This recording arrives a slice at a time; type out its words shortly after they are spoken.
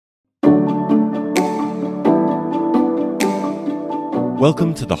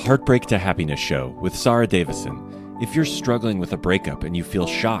Welcome to the Heartbreak to Happiness Show with Sarah Davison. If you're struggling with a breakup and you feel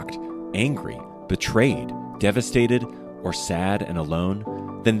shocked, angry, betrayed, devastated, or sad and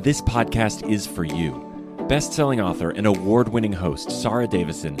alone, then this podcast is for you. Best-selling author and award-winning host Sarah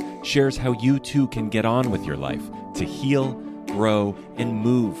Davison shares how you too can get on with your life to heal, grow, and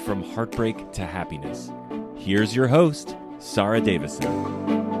move from heartbreak to happiness. Here's your host, Sarah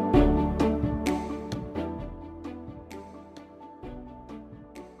Davison.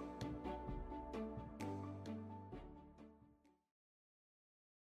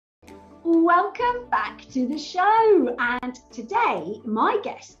 Welcome back to the show, and today my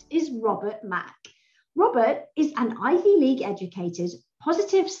guest is Robert Mack. Robert is an Ivy League educated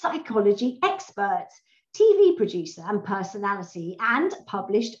positive psychology expert, TV producer and personality, and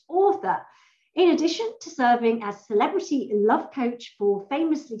published author. In addition to serving as celebrity love coach for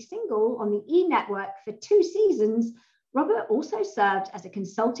Famously Single on the E! Network for 2 seasons, Robert also served as a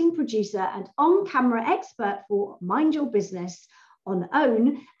consulting producer and on-camera expert for Mind Your Business on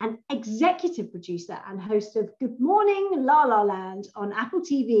OWN, and executive producer and host of Good Morning La La Land on Apple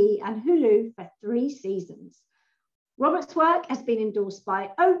TV and Hulu for 3 seasons. Robert's work has been endorsed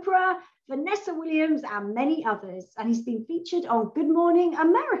by Oprah, Vanessa Williams, and many others, and he's been featured on Good Morning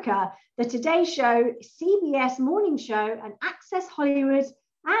America, The Today Show, CBS Morning Show, and Access Hollywood,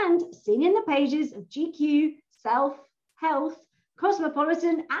 and seen in the pages of GQ, Self, Health,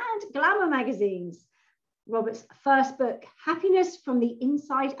 Cosmopolitan, and Glamour magazines. Robert's first book, Happiness from the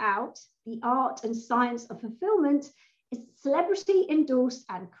Inside Out, The Art and Science of Fulfillment, is celebrity endorsed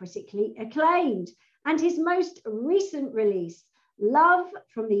and critically acclaimed. And his most recent release, Love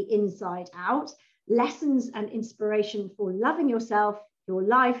from the Inside Out, Lessons and Inspiration for Loving Yourself, Your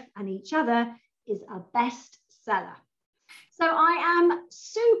Life and Each Other, is a bestseller. So I am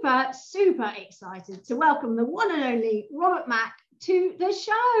super excited to welcome the one and only Robert Mack to the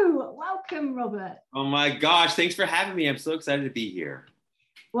show. Welcome, Robert. Oh my gosh, thanks for having me. I'm so excited to be here.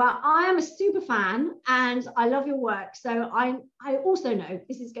 Well, I am a super fan and I love your work. So I also know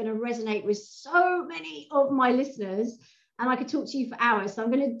this is going to resonate with so many of my listeners, and I could talk to you for hours. So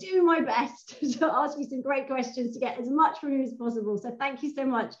I'm going to do my best to ask you some great questions to get as much from you as possible. So thank you so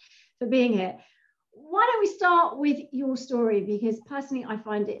much for being here. Why don't we start with your story? Because personally, I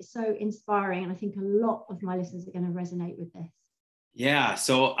find it so inspiring, and I think a lot of my listeners are going to resonate with this. Yeah,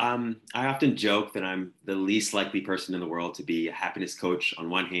 so I often joke that I'm the least likely person in the world to be a happiness coach on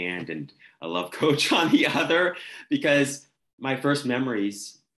one hand and a love coach on the other, because my first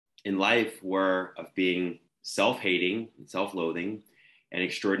memories in life were of being self-hating and self-loathing and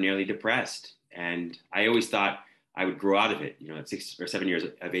extraordinarily depressed. And I always thought I would grow out of it. You know, at 6 or 7 years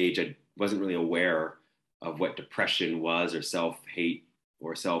of age, I wasn't really aware of what depression was or self-hate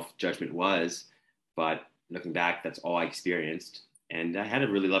or self-judgment was. But looking back, that's all I experienced. And I had a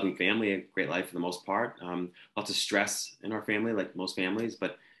really loving family, a great life for the most part. Lots of stress in our family, like most families.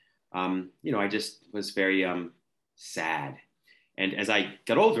 But, I just was very sad. And as I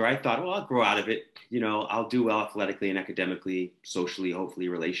got older, I thought, well, I'll grow out of it. You know, I'll do well athletically and academically, socially, hopefully,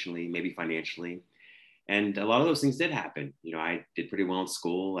 relationally, maybe financially. And a lot of those things did happen. You know, I did pretty well in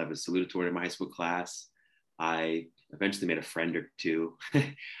school. I was salutatorian in my high school class. I eventually made a friend or two.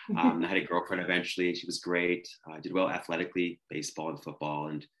 I had a girlfriend eventually. She was great. I did well athletically, baseball and football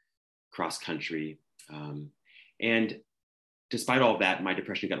and cross country. And despite all of that, my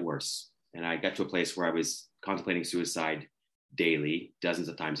depression got worse. And I got to a place where I was contemplating suicide daily, dozens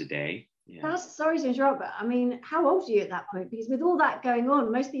of times a day. Yeah. Sorry to interrupt, but I mean, how old are you at that point? Because with all that going on,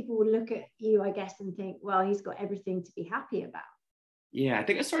 most people would look at you, I guess, and think, well, he's got everything to be happy about. Yeah, I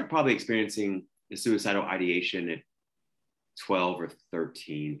think I started probably experiencing the suicidal ideation at 12 or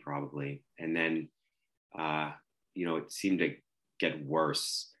 13 probably. And then, it seemed to get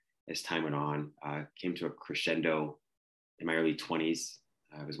worse as time went on. Came to a crescendo in my early 20s.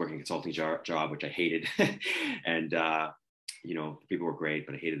 I was working a consulting job, which I hated. And, people were great,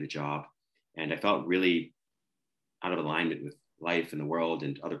 but I hated the job. And I felt really out of alignment with life and the world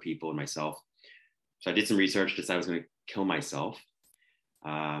and other people and myself. So I did some research, decided I was going to kill myself.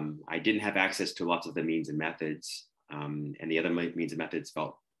 I didn't have access to lots of the means and methods. And the other means and methods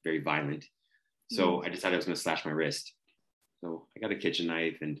felt very violent. So I decided I was going to slash my wrist. So I got a kitchen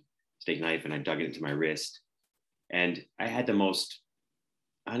knife and steak knife and I dug it into my wrist. And I had the most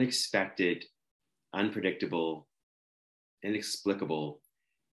unexpected, unpredictable, inexplicable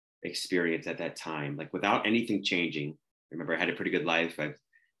experience at that time, like without anything changing. Remember, I had a pretty good life. I was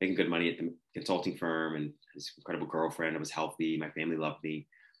making good money at the consulting firm and this incredible girlfriend. I was healthy. My family loved me.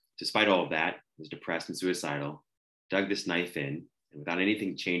 Despite all of that, I was depressed and suicidal. Dug this knife in, and without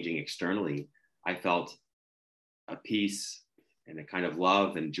anything changing externally, I felt a peace and a kind of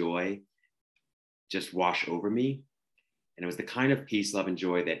love and joy just wash over me. And it was the kind of peace, love, and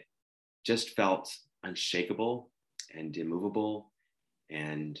joy that just felt unshakable and immovable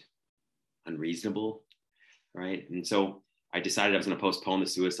and unreasonable, right? And so I decided I was going to postpone the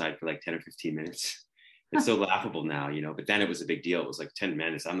suicide for like 10 or 15 minutes. It's so laughable now, you know, but then it was a big deal. It was like 10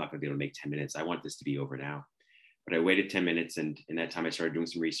 minutes. I'm not going to be able to make 10 minutes. I want this to be over now. But I waited 10 minutes, and in that time I started doing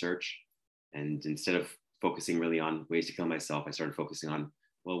some research. And instead of focusing really on ways to kill myself, I started focusing on,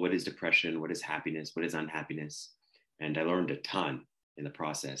 well, what is depression? What is happiness? What is unhappiness? And I learned a ton in the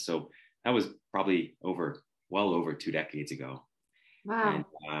process. So that was probably well over 2 decades ago. Wow.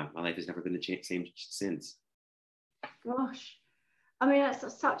 And my life has never been the same since. Gosh. I mean,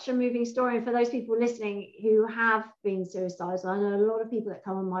 that's such a moving story. And for those people listening who have been suicidal, I know a lot of people that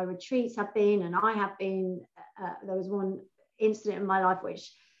come on my retreats have been, and I have been. There was one incident in my life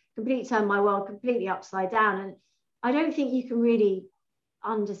which completely turned my world completely upside down. And I don't think you can really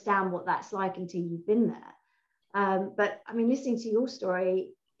understand what that's like until you've been there. But I mean, listening to your story,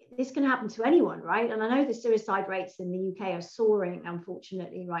 this can happen to anyone, right? And I know the suicide rates in the UK are soaring,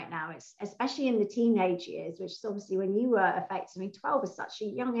 unfortunately, right now. It's especially in the teenage years, which is obviously when you were affected. I mean, 12 is such a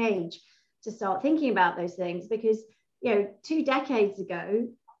young age to start thinking about those things, because, you know, 2 decades ago,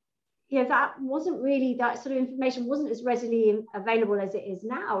 you know, that wasn't really, that sort of information wasn't as readily available as it is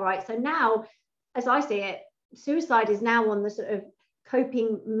now, right? So now, as I see it, suicide is now on the sort of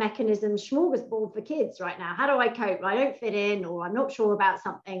coping mechanism smorgasbord for kids right now. How do I cope? I don't fit in, or I'm not sure about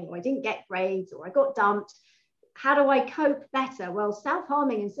something, or I didn't get grades, or I got dumped. How do I cope better? Well,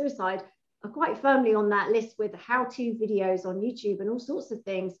 self-harming and suicide are quite firmly on that list, with how-to videos on YouTube and all sorts of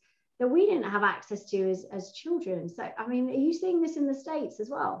things that we didn't have access to as children. So, I mean, are you seeing this in the States as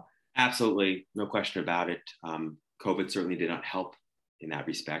well? Absolutely, no question about it. COVID certainly did not help in that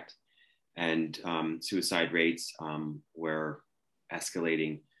respect. And suicide rates were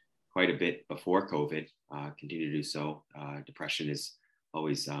escalating quite a bit before COVID, continue to do so. Depression is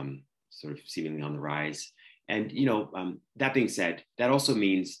always sort of seemingly on the rise. And, you know, that being said, that also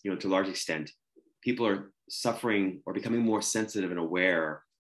means, you know, to a large extent, people are suffering or becoming more sensitive and aware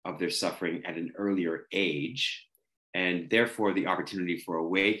of their suffering at an earlier age. And therefore, the opportunity for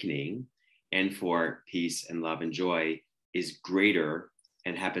awakening and for peace and love and joy is greater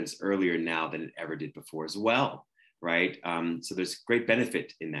and happens earlier now than it ever did before as well, right? So there's great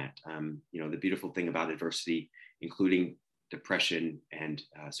benefit in that. You know, the beautiful thing about adversity, including depression and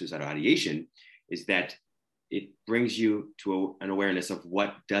suicidal ideation, is that it brings you to an awareness of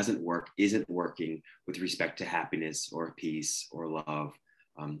what doesn't work, isn't working with respect to happiness or peace or love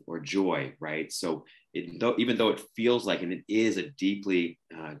or joy, right? So even though it feels like, and it is a deeply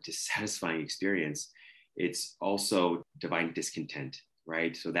dissatisfying experience, it's also divine discontent,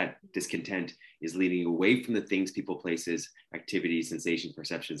 right? So that discontent is leading away from the things, people, places, activities, sensations,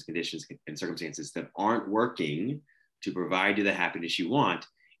 perceptions, conditions, and circumstances that aren't working to provide you the happiness you want,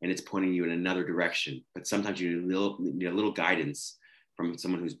 and it's pointing you in another direction. But sometimes you need a little guidance from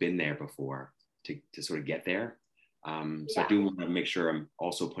someone who's been there before to sort of get there. So I do want to make sure I'm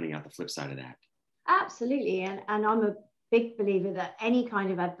also pointing out the flip side of that. Absolutely. And I'm a big believer that any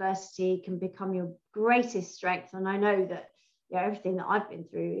kind of adversity can become your greatest strength. And I know that, you know, everything that I've been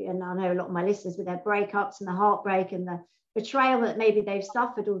through, and I know a lot of my listeners with their breakups and the heartbreak and the betrayal that maybe they've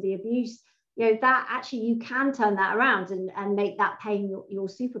suffered, or the abuse, you know, that actually you can turn that around and make that pain your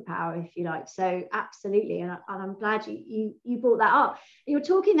superpower, if you like. So absolutely. And I'm glad you brought that up. You were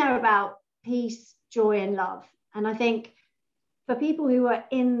talking there about peace, joy, and love. And I think for people who are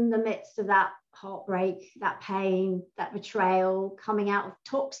in the midst of that heartbreak, that pain, that betrayal, coming out of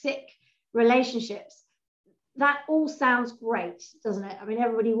toxic relationships, that all sounds great, doesn't it? I mean,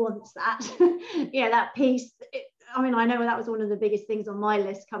 everybody wants that, you know, that peace. I mean, I know that was one of the biggest things on my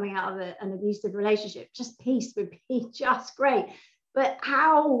list coming out of an abusive relationship. Just peace would be just great. But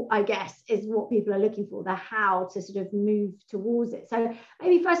how, I guess, is what people are looking for, the how to sort of move towards it. So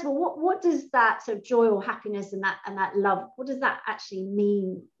maybe first of all, what does that sort of joy or happiness and that love, what does that actually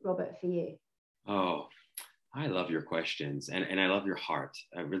mean, Robert, for you? Oh, I love your questions, and I love your heart.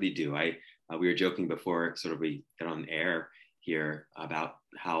 I really do. We were joking before sort of we got on air here about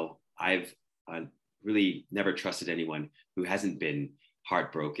how I've really never trusted anyone who hasn't been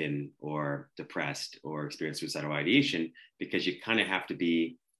heartbroken or depressed or experienced suicidal ideation, because you kind of have to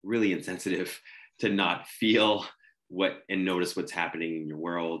be really insensitive to not feel what and notice what's happening in your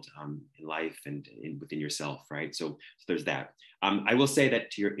world, in life, and within yourself, right? So there's that. I will say that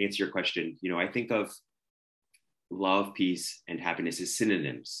to answer your question, you know, I think of love, peace, and happiness as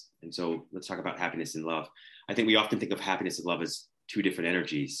synonyms. And so let's talk about happiness and love. I think we often think of happiness and love as two different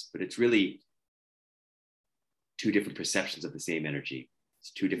energies, but it's really two different perceptions of the same energy.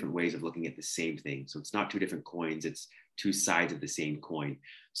 It's two different ways of looking at the same thing. So it's not two different coins, it's two sides of the same coin.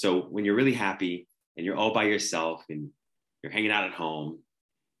 So when you're really happy and you're all by yourself and you're hanging out at home,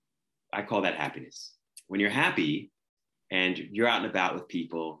 I call that happiness. When you're happy and you're out and about with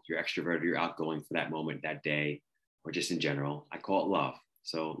people, you're extroverted, you're outgoing for that moment, that day, or just in general, I call it love.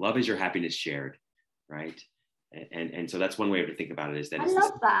 So love is your happiness shared, right? And so that's one way to think about it, is that I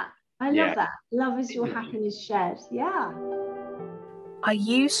love that. I Yeah. love that. Love is your happiness shared. Yeah. Are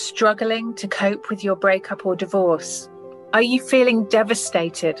you struggling to cope with your breakup or divorce? Are you feeling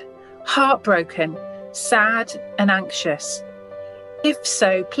devastated, heartbroken, sad, and anxious? If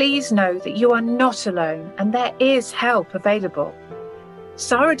so, please know that you are not alone and there is help available.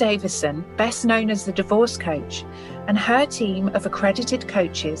 Sarah Davison, best known as the Divorce Coach, and her team of accredited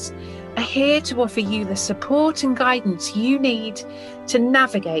coaches are here to offer you the support and guidance you need to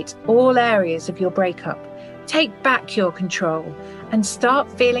navigate all areas of your breakup, take back your control, and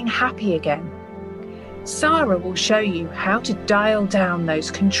start feeling happy again. Sarah will show you how to dial down those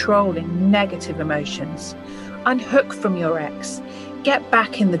controlling negative emotions, unhook from your ex, get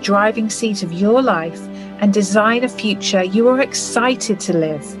back in the driving seat of your life, and design a future you are excited to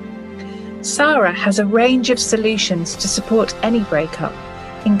live. Sarah has a range of solutions to support any breakup,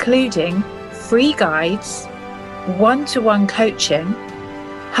 including free guides, one-to-one coaching,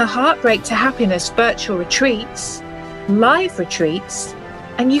 her Heartbreak to Happiness virtual retreats, live retreats,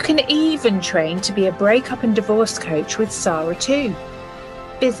 and you can even train to be a breakup and divorce coach with Sarah too.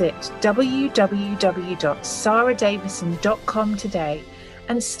 Visit www.sarahdavison.com today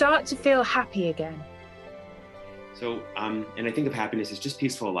and start to feel happy again. So, and I think of happiness as just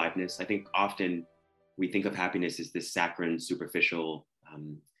peaceful aliveness. I think often we think of happiness as this saccharine, superficial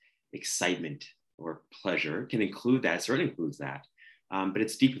excitement or pleasure. It can include that, certainly includes that, but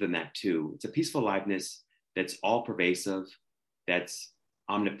it's deeper than that too. It's a peaceful aliveness that's all pervasive, that's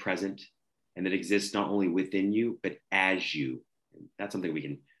omnipresent, and that exists not only within you, but as you. That's something we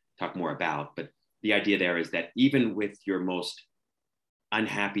can talk more about, but the idea there is that even with your most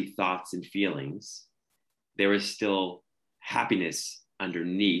unhappy thoughts and feelings, there is still happiness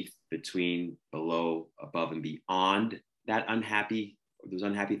underneath, between, below, above, and beyond that those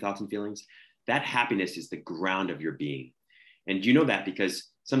unhappy thoughts and feelings. That happiness is the ground of your being. And you know that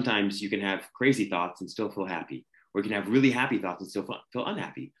because sometimes you can have crazy thoughts and still feel happy, or you can have really happy thoughts and still feel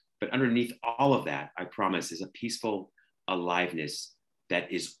unhappy. But underneath all of that, I promise, is a peaceful aliveness that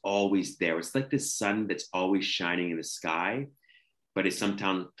is always there. It's like the sun that's always shining in the sky, but is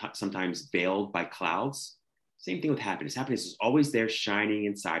sometimes veiled by clouds. Same thing with happiness. Happiness is always there, shining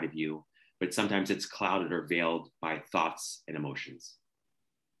inside of you, but sometimes it's clouded or veiled by thoughts and emotions.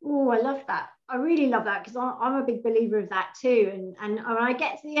 Oh, I love that. I really love that, because I'm a big believer of that too. And when I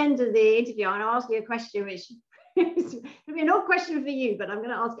get to the end of the interview, I'm going to ask you a question, which is going to be an odd question for you, but I'm going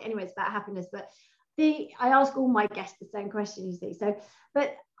to ask it anyways about happiness. But I ask all my guests the same question, you see. So,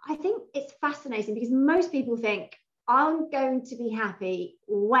 but I think it's fascinating because most people think I'm going to be happy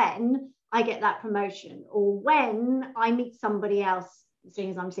when I get that promotion, or when I meet somebody else,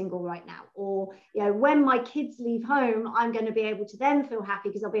 seeing as I'm single right now, or when my kids leave home, I'm going to be able to then feel happy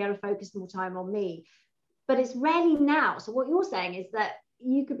because I'll be able to focus more time on me. But it's rarely now. So what you're saying is that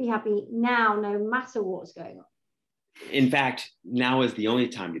you could be happy now, no matter what's going on. In fact, now is the only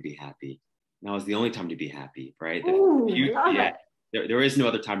time to be happy. Now is the only time to be happy, right? There is no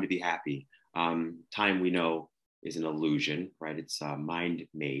other time to be happy. Time, we know, is an illusion, right? It's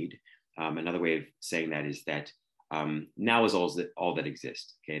mind-made. Another way of saying that is that now is all that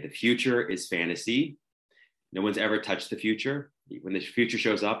exists. Okay, the future is fantasy. No one's ever touched the future. When the future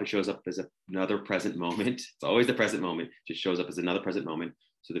shows up, it shows up as another present moment. It's always the present moment. It just shows up as another present moment.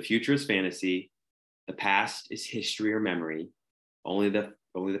 So the future is fantasy. The past is history or memory. Only the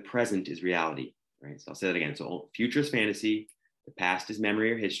present is reality, right? So I'll say that again. So future is fantasy. The past is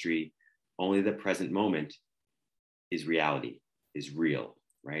memory or history. Only the present moment is reality, is real,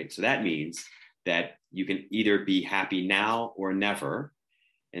 right? So that means that you can either be happy now or never.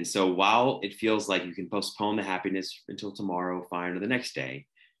 And so while it feels like you can postpone the happiness until tomorrow, fine, or the next day,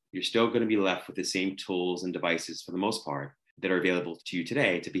 you're still going to be left with the same tools and devices, for the most part, that are available to you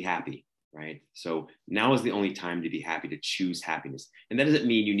today to be happy, right? So now is the only time to be happy, to choose happiness. And that doesn't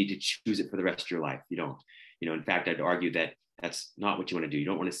mean you need to choose it for the rest of your life. You don't. In fact, I'd argue that that's not what you want to do. You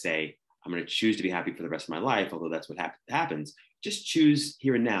don't want to say, I'm going to choose to be happy for the rest of my life, although that's what happens. Just choose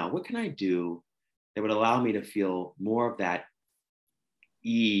here and now. What can I do that would allow me to feel more of that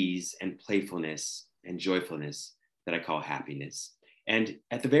ease and playfulness and joyfulness that I call happiness? And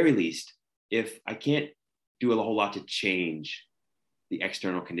at the very least, if I can't do a whole lot to change the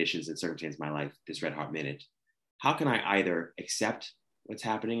external conditions and circumstances of my life this red hot minute, how can I either accept what's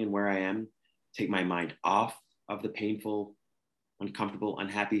happening and where I am, take my mind off of the painful, uncomfortable,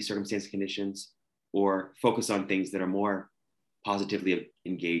 unhappy circumstance conditions, or focus on things that are more positively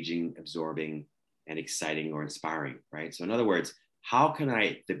engaging, absorbing, and exciting or inspiring, right? So in other words, how can I,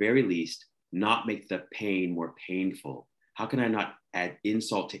 at the very least, not make the pain more painful? How can I not add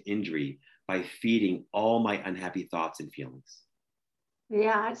insult to injury by feeding all my unhappy thoughts and feelings?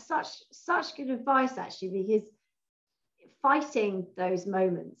 Yeah, it's such good advice, actually, because fighting those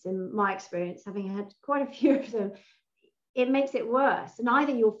moments, in my experience, having had quite a few of them, it makes it worse. And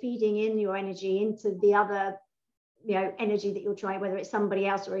either you're feeding in your energy into the other, energy that you're trying, whether it's somebody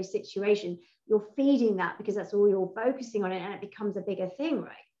else or a situation, you're feeding that because that's all you're focusing on it, and it becomes a bigger thing,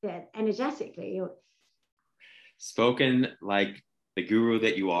 right? Yeah, energetically. Spoken like the guru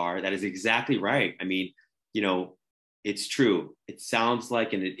that you are, that is exactly right. I mean, it's true. It sounds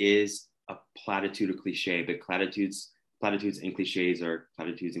like, and it is a platitude, a cliche, but platitudes and cliches are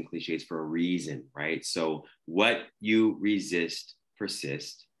platitudes and cliches for a reason, right? So what you resist,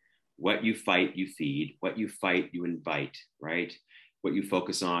 persist. What you fight, you feed. What you fight, you invite, right? What you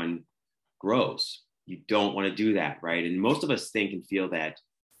focus on grows. You don't want to do that, right? And most of us think and feel that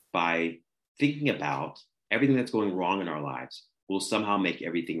by thinking about everything that's going wrong in our lives, we'll somehow make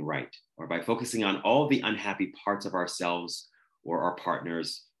everything right. Or by focusing on all the unhappy parts of ourselves or our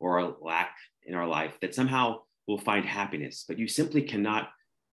partners or our lack in our life, that somehow we'll find happiness. But you simply cannot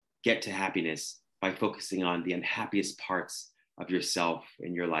get to happiness by focusing on the unhappiest parts of yourself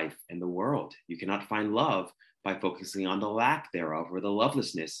and your life and the world. You cannot find love by focusing on the lack thereof or the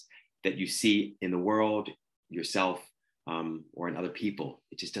lovelessness that you see in the world, yourself, or in other people.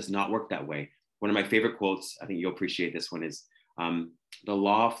 It just does not work that way. One of my favorite quotes, I think you'll appreciate this one, is the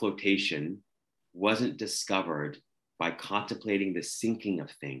law of flotation wasn't discovered by contemplating the sinking of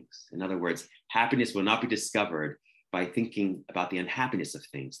things. In other words, happiness will not be discovered by thinking about the unhappiness of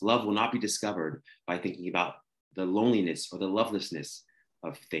things. Love will not be discovered by thinking about the loneliness or the lovelessness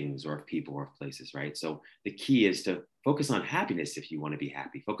of things or of people or of places, right? So the key is to focus on happiness if you want to be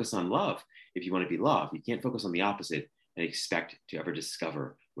happy. Focus on love if you want to be loved. You can't focus on the opposite and expect to ever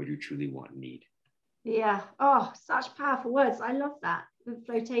discover what you truly want and need. Yeah. Oh, such powerful words. I love that. The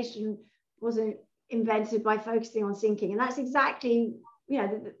flotation wasn't invented by focusing on sinking. And that's exactly,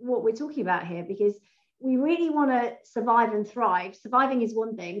 what we're talking about here, because we really want to survive and thrive. Surviving is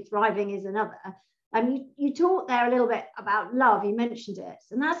one thing, thriving is another. You talked there a little bit about love. You mentioned it,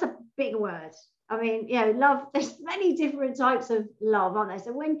 and that's a big word. I mean, love. There's many different types of love, aren't there?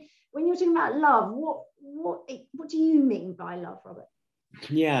 So when you're talking about love, what do you mean by love, Robert?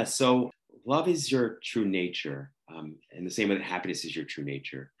 Yeah. So love is your true nature, in the same way that happiness is your true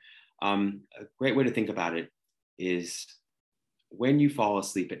nature. A great way to think about it is when you fall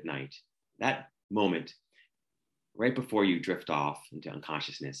asleep at night. That moment, right before you drift off into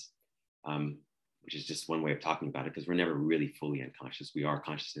unconsciousness. Which is just one way of talking about it, because we're never really fully unconscious. We are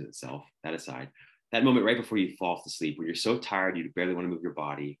consciousness itself. That aside, that moment right before you fall to sleep, when you're so tired, you barely want to move your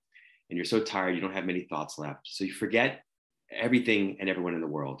body, and you're so tired, you don't have many thoughts left. So you forget everything and everyone in the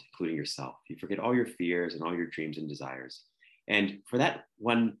world, including yourself. You forget all your fears and all your dreams and desires. And for that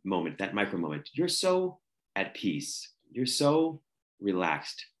one moment, that micro moment, you're so at peace, you're so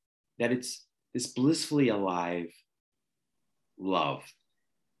relaxed that it's this blissfully alive love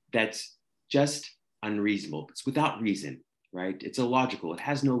that's just unreasonable. It's without reason, right? It's illogical. It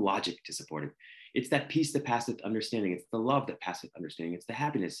has no logic to support it. It's that peace that passeth understanding. It's the love that passeth understanding. It's the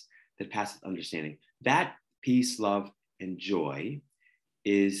happiness that passeth understanding. That peace, love, and joy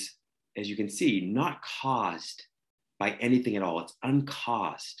is, as you can see, not caused by anything at all. It's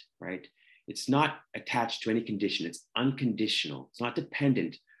uncaused, right? It's not attached to any condition. It's unconditional. It's not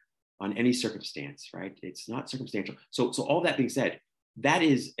dependent on any circumstance, right? It's not circumstantial. So all that being said, that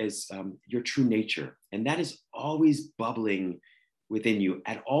is as your true nature. And that is always bubbling within you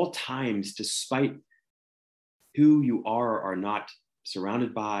at all times, despite who you are or are not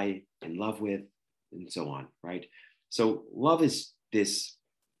surrounded by, in love with, and so on, right? So love is this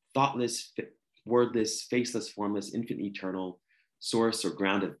thoughtless, wordless, faceless, formless, infinite, eternal source or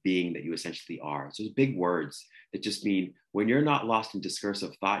ground of being that you essentially are. So it's big words that just mean when you're not lost in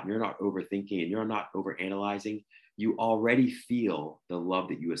discursive thought, and you're not overthinking, and you're not overanalyzing, you already feel the love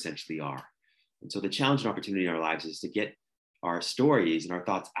that you essentially are. And so the challenge and opportunity in our lives is to get our stories and our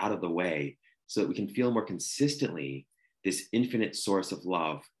thoughts out of the way so that we can feel more consistently this infinite source of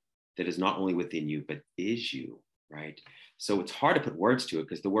love that is not only within you, but is you, right? So it's hard to put words to it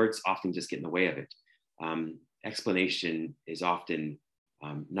because the words often just get in the way of it. Explanation is often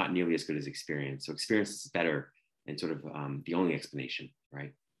not nearly as good as experience. So experience is better and sort of the only explanation,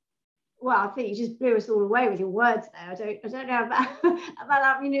 right? well, I think you just blew us all away with your words there. I don't know about, about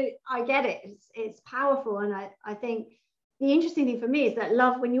that. I mean, I get it. It's powerful. And I think the interesting thing for me is that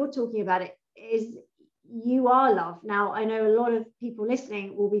love, when you're talking about it, is you are love. Now, I know a lot of people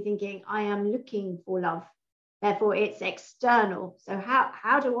listening will be thinking, I am looking for love. Therefore, it's external. So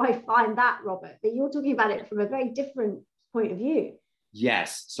how do I find that, Robert? But you're talking about it from a very different point of view.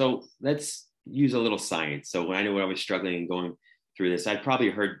 Yes. So let's use a little science. So when I was struggling and going through this, I'd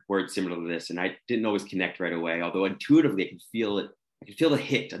probably heard words similar to this, and I didn't always connect right away. Although intuitively I could feel it. I could feel the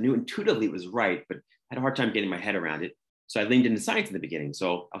hit. I knew intuitively it was right, but I had a hard time getting my head around it. So I leaned into science in the beginning.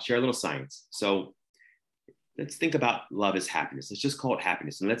 So I'll share a little science. So let's think about love as happiness. Let's just call it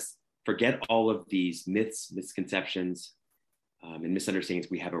happiness, and let's forget all of these myths, misconceptions, and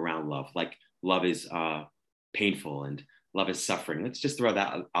misunderstandings we have around love. Like love is painful and love is suffering. Let's just throw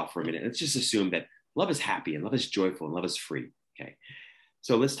that out for a minute. Let's just assume that love is happy and love is joyful and love is free. Okay.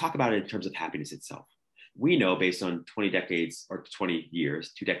 So let's talk about it in terms of happiness itself. We know, based on 20 decades or 20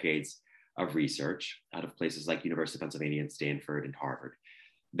 years, 2 decades of research out of places like University of Pennsylvania and Stanford and Harvard,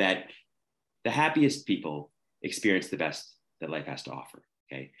 that the happiest people experience the best that life has to offer.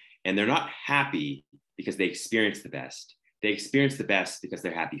 Okay. And they're not happy because they experience the best. They experience the best because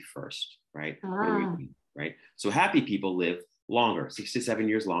they're happy first, right? Right. So happy people live longer, 6 to 7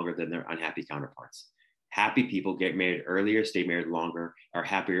 years longer than their unhappy counterparts. Happy people get married earlier, stay married longer, are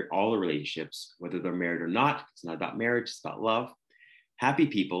happier in all the relationships, whether they're married or not. It's not about marriage, it's about love. Happy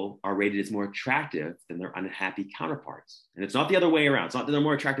people are rated as more attractive than their unhappy counterparts. And it's not the other way around. It's not that they're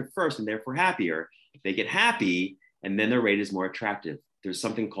more attractive first and therefore happier. They get happy and then they're rated as more attractive. There's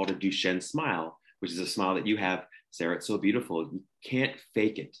something called a Duchenne smile, which is a smile that you have, Sarah. It's so beautiful. You can't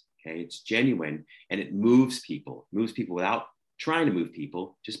fake it. Okay. It's genuine and it moves people without trying to move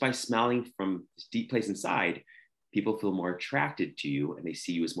people. Just by smiling from this deep place inside, people feel more attracted to you and they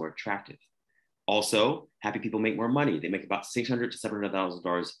see you as more attractive. Also, happy people make more money. They make about $600,000 to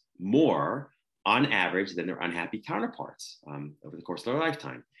 $700,000 more on average than their unhappy counterparts over the course of their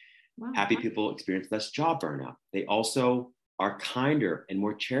lifetime. Wow. Happy people experience less job burnout. They also are kinder and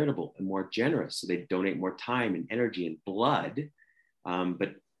more charitable and more generous. So they donate more time and energy and blood,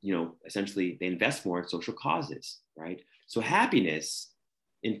 but essentially they invest more in social causes, right? So happiness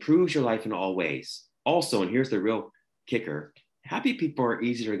improves your life in all ways. Also, and here's the real kicker, happy people are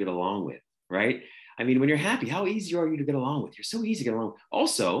easier to get along with, right? I mean, when you're happy, how easy are you to get along with? You're so easy to get along with.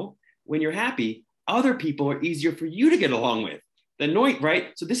 Also, when you're happy, other people are easier for you to get along with. Right?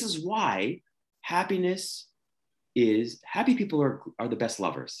 So this is why happy people are the best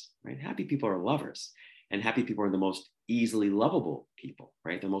lovers, right? Happy people are lovers, and happy people are the most easily lovable people,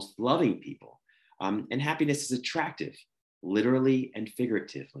 right? The most loving people. And happiness is attractive, literally and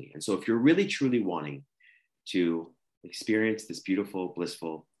figuratively. And so if you're really truly wanting to experience this beautiful,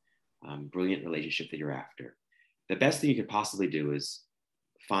 blissful, brilliant relationship that you're after, the best thing you could possibly do is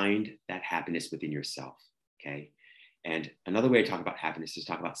find that happiness within yourself. Okay. And another way to talk about happiness is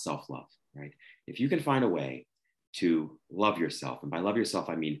talk about self-love, right? If you can find a way to love yourself, and by love yourself,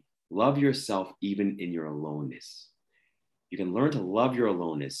 I mean love yourself even in your aloneness. You can learn to love your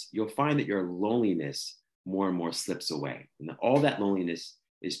aloneness. You'll find that your loneliness more and more slips away. And all that loneliness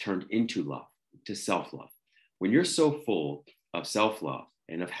is turned into love, to self-love. When you're so full of self-love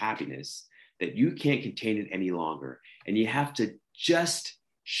and of happiness that you can't contain it any longer, and you have to just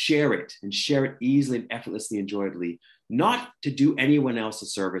share it and share it easily and effortlessly, enjoyably, not to do anyone else a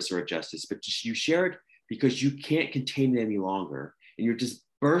service or a justice, but just you share it because you can't contain it any longer. And you're just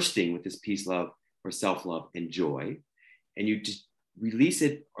bursting with this peace, love, or self-love and joy. And you just release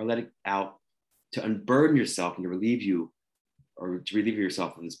it or let it out to unburden yourself and to relieve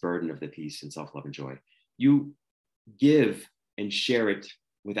yourself of this burden of the peace and self-love and joy. You give and share it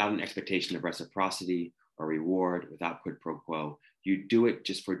without an expectation of reciprocity or reward, without quid pro quo. You do it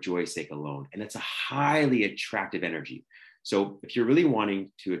just for joy's sake alone. And it's a highly attractive energy. So if you're really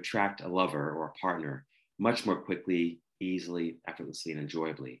wanting to attract a lover or a partner much more quickly, easily, effortlessly, and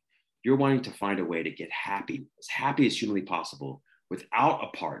enjoyably, you're wanting to find a way to get happy as humanly possible without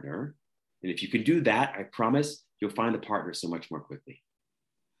a partner. And if you can do that, I promise you'll find the partner so much more quickly.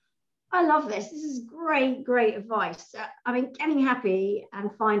 I love this. This is great, great advice. I mean, getting happy and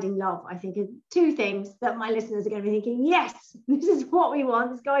finding love, I think, are two things that my listeners are going to be thinking, yes, this is what we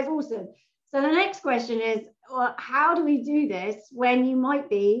want. This guy's awesome. So the next question is, well, how do we do this when you might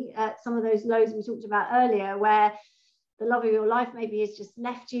be at some of those lows we talked about earlier, where the love of your life maybe has just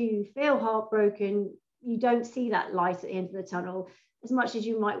left you, you feel heartbroken, you don't see that light at the end of the tunnel as much as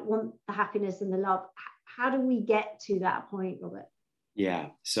you might want the happiness and the love. How do we get to that point, Robert? Yeah.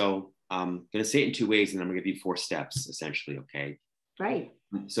 So I'm going to say it in 2 ways, and I'm going to give you 4 steps, essentially. Okay. Right.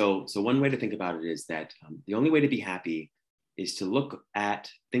 So one way to think about it is that the only way to be happy is to look at,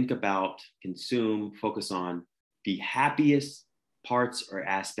 think about, consume, focus on the happiest parts or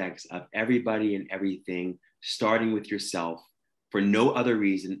aspects of everybody and everything, starting with yourself for no other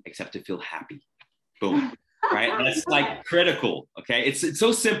reason except to feel happy. Boom. Right? That's like critical. Okay. It's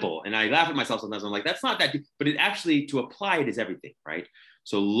so simple. And I laugh at myself sometimes. I'm like, that's not that deep, but it actually, to apply it is everything. Right.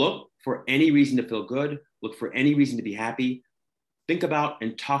 So look for any reason to feel good. Look for any reason to be happy. Think about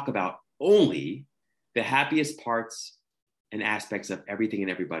and talk about only the happiest parts and aspects of everything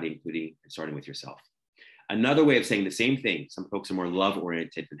and everybody, including and starting with yourself. Another way of saying the same thing, some folks are more love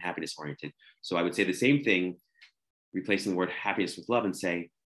oriented than happiness oriented. So I would say the same thing, replacing the word happiness with love, and say,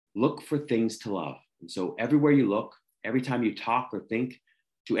 look for things to love. And so everywhere you look, every time you talk or think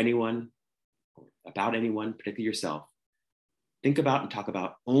to anyone, or about anyone, particularly yourself, think about and talk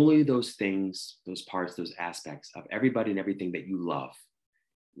about only those things, those parts, those aspects of everybody and everything that you love.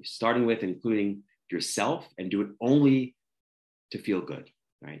 Starting with including yourself, and do it only to feel good,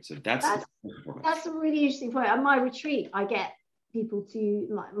 right? So that's a really interesting point. On my retreat, I get people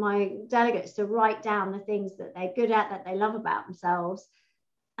to, my delegates, to write down the things that they're good at, that they love about themselves.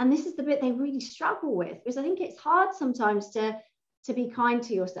 And this is the bit they really struggle with, because I think it's hard sometimes to be kind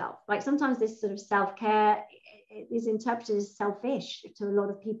to yourself. Like sometimes this sort of self-care is interpreted as selfish to a lot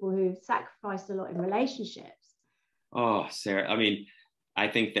of people who've sacrificed a lot in relationships. Oh, Sarah, I mean, I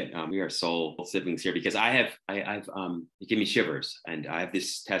think that we are soul siblings here, because you give me shivers, and I have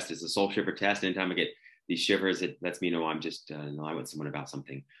this test. It's a soul shiver test. Anytime I get these shivers, it lets me know I'm just in line with someone about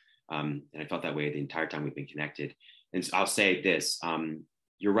something. And I felt that way the entire time we've been connected. And so I'll say this,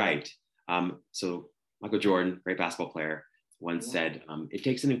 you're right. So Michael Jordan, great basketball player, once said, it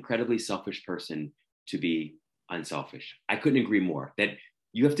takes an incredibly selfish person to be unselfish. I couldn't agree more, that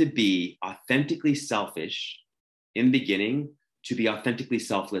you have to be authentically selfish in the beginning to be authentically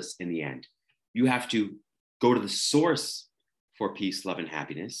selfless in the end. You have to go to the source for peace, love, and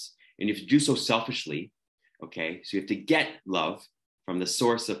happiness. And you have to do so selfishly. Okay. So you have to get love from the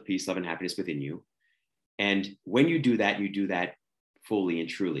source of peace, love, and happiness within you. And when you do that fully and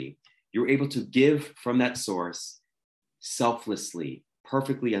truly. You're able to give from that source selflessly,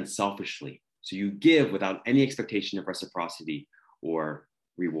 perfectly unselfishly. So you give without any expectation of reciprocity or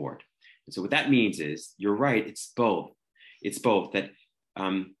reward. And so what that means is, you're right, it's both. It's both that,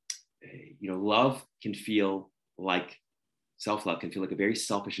 love can feel like, self-love can feel like a very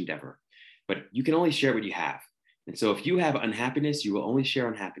selfish endeavor, but you can only share what you have. And so if you have unhappiness, you will only share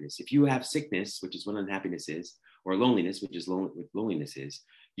unhappiness. If you have sickness, which is what unhappiness is, or loneliness, which is what loneliness is,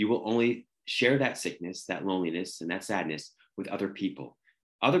 you will only share that sickness, that loneliness, and that sadness with other people.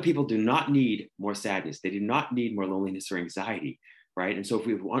 Other people do not need more sadness. They do not need more loneliness or anxiety, right? And so if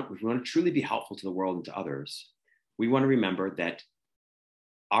we want to truly be helpful to the world and to others, we want to remember that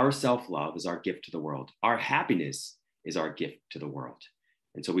our self-love is our gift to the world. Our happiness is our gift to the world.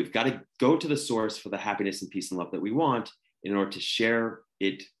 And so we've got to go to the source for the happiness and peace and love that we want in order to share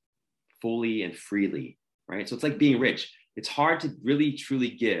it fully and freely, right? So it's like being rich. It's hard to really, truly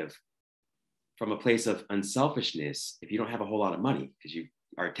give from a place of unselfishness if you don't have a whole lot of money, because you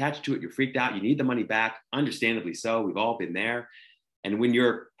are attached to it, you're freaked out, you need the money back, understandably so, we've all been there. And when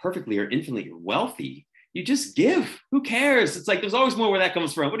you're perfectly or infinitely wealthy, you just give. Who cares? It's like, there's always more where that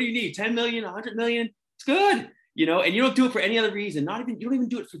comes from. What do you need? 10 million, 100 million? It's good. And you don't do it for any other reason. You don't even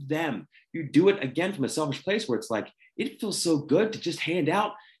do it for them. You do it again from a selfish place where it's like, it feels so good to just hand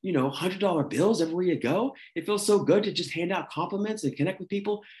out, $100 bills everywhere you go. It feels so good to just hand out compliments and connect with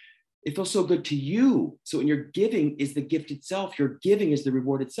people. It feels so good to you. So in your giving is the gift itself. Your giving is the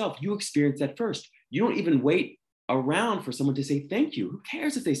reward itself. You experience that first. You don't even wait around for someone to say thank you. Who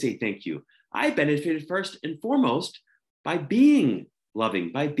cares if they say thank you? I benefited first and foremost by being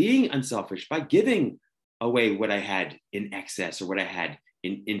loving, by being unselfish, by giving away what I had in excess or what I had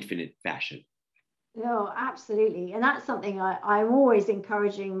in infinite fashion. No, absolutely. And that's something I'm always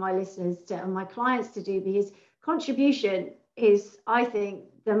encouraging my listeners and my clients to do, because contribution is, I think,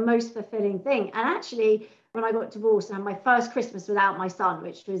 the most fulfilling thing. And actually, when I got divorced and had my first Christmas without my son,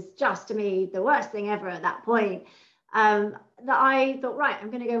 which was just, to me, the worst thing ever at that point, that I thought, right,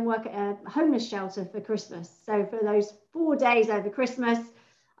 I'm going to go and work at a homeless shelter for Christmas. So for those 4 days over Christmas,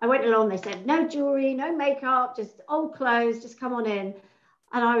 I went along, they said, no jewelry, no makeup, just old clothes, just come on in.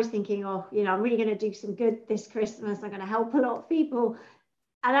 And I was thinking, I'm really going to do some good this Christmas. I'm going to help a lot of people.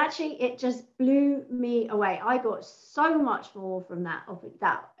 And actually, it just blew me away. I got so much more from that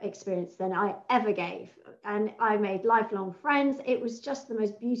experience than I ever gave. And I made lifelong friends. It was just the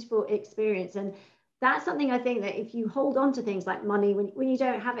most beautiful experience. And that's something I think that if you hold on to things like money, when you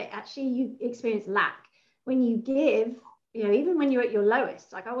don't have it, actually you experience lack. When you give, you know, even when you're at your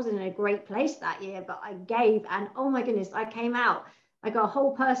lowest, like I wasn't in a great place that year, but I gave, and oh my goodness, I came out, I got a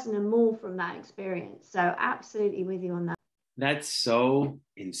whole person and more from that experience. So absolutely with you on that. That's so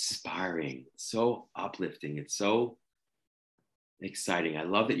inspiring, so uplifting. It's so exciting. I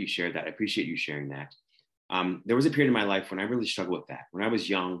love that you shared that. I appreciate you sharing that. There was a period in my life when I really struggled with that. When I was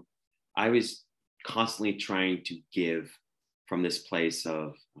young, I was constantly trying to give from this place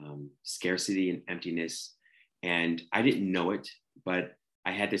of scarcity and emptiness. And I didn't know it, but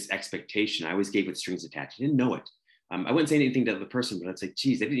I had this expectation. I always gave with strings attached. I didn't know it. I wouldn't say anything to the person, but I'd say,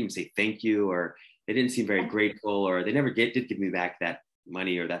 geez, they didn't even say thank you, or they didn't seem very grateful, or they never did give me back that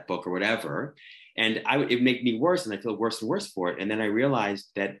money or that book or whatever. And it would make me worse, and I feel worse and worse for it. And then I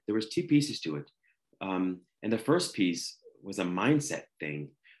realized that there was two pieces to it. And the first piece was a mindset thing,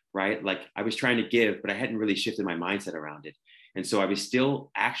 right? Like I was trying to give, but I hadn't really shifted my mindset around it. And so I was still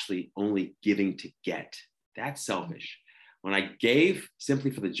actually only giving to get. That's selfish. When I gave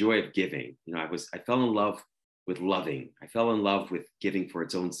simply for the joy of giving, you know, I fell in love with loving. I fell in love with giving for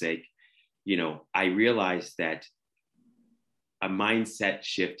its own sake. You know, I realized that a mindset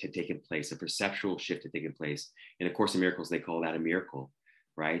shift had taken place, a perceptual shift had taken place. In A Course in Miracles, they call that a miracle,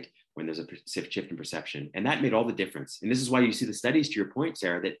 right? When there's a shift in perception. And that made all the difference. And this is why you see the studies, to your point,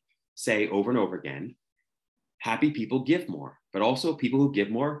 Sarah, that say over and over again, happy people give more, but also people who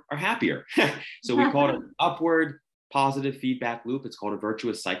give more are happier. So we call it an upward positive feedback loop. It's called a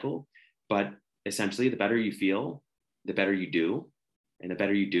virtuous cycle. But essentially, the better you feel, the better you do. And the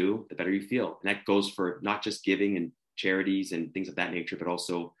better you do, the better you feel. And that goes for not just giving and charities and things of that nature, but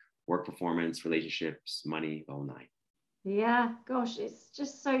also work performance, relationships, money, the whole nine. Yeah, gosh, it's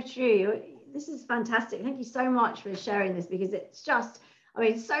just so true. This is fantastic. Thank you so much for sharing this, because it's just, I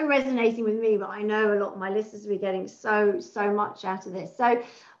mean, it's so resonating with me, but I know a lot of my listeners will be getting so much out of this. So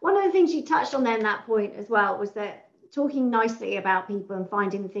one of the things you touched on then, that point as well, was that talking nicely about people and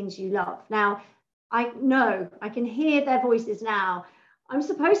finding the things you love. Now, I know, I can hear their voices now. I'm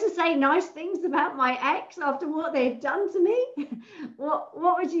supposed to say nice things about my ex after what they've done to me.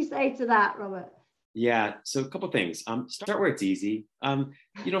 What would you say to that, Robert? Yeah, so a couple of things. Start where it's easy.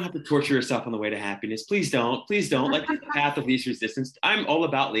 You don't have to torture yourself on the way to happiness. Please don't. Please don't. Like, take the path of least resistance. I'm all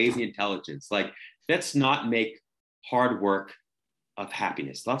about lazy intelligence. Like, let's not make hard work of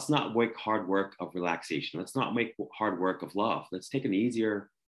happiness. Let's not make hard work of relaxation. Let's not make hard work of love. Let's take an easier,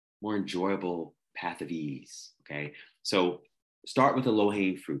 more enjoyable path of ease. Okay. So start with the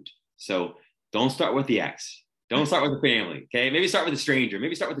low-hanging fruit. So don't start with the ex. Don't start with the family. Okay. Maybe start with a stranger.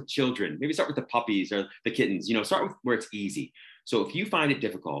 Maybe start with the children. Maybe start with the puppies or the kittens. You know, start with where it's easy. So if you find it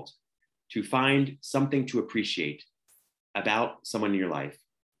difficult to find something to appreciate about someone in your life,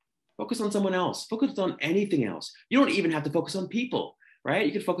 focus on someone else. Focus on anything else. You don't even have to focus on people, right?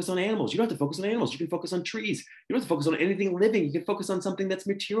 You can focus on animals. You don't have to focus on animals. You can focus on trees. You don't have to focus on anything living. You can focus on something that's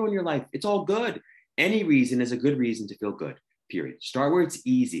material in your life. It's all good. Any reason is a good reason to feel good, period. Start where it's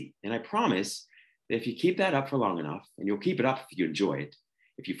easy. And I promise that if you keep that up for long enough, and you'll keep it up if you enjoy it,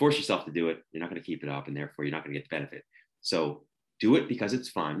 if you force yourself to do it, you're not going to keep it up, and therefore you're not going to get the benefit. So do it because it's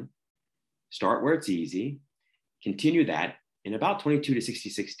fun. Start where it's easy. Continue that. In about 22 to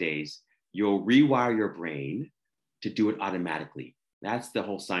 66 days, you'll rewire your brain to do it automatically. That's the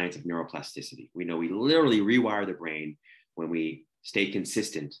whole science of neuroplasticity. We know we literally rewire the brain when we stay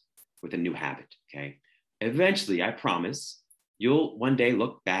consistent with a new habit, okay? Eventually, I promise, you'll one day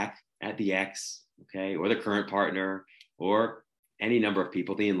look back at the ex, okay, or the current partner, or any number of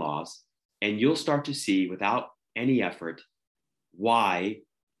people, the in-laws, and you'll start to see without any effort why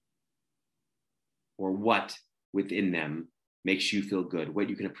or what within them makes you feel good, what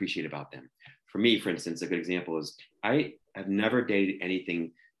you can appreciate about them. For me, for instance, a good example is I have never dated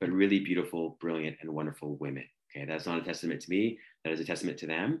anything but really beautiful, brilliant, and wonderful women. Okay, that's not a testament to me. That is a testament to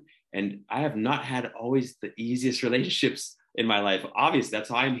them. And I have not had always the easiest relationships in my life. Obviously, that's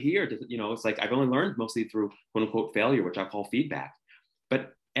how I'm here. It's like I've only learned mostly through quote unquote failure, which I call feedback.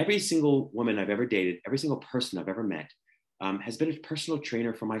 But every single woman I've ever dated, every single person I've ever met has been a personal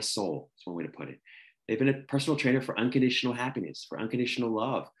trainer for my soul. That's one way to put it. They've been a personal trainer for unconditional happiness, for unconditional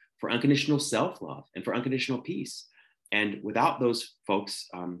love, for unconditional self-love, and for unconditional peace. And without those folks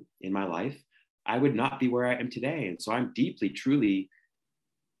in my life, I would not be where I am today. And so I'm deeply, truly,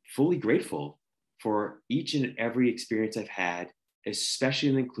 fully grateful for each and every experience I've had,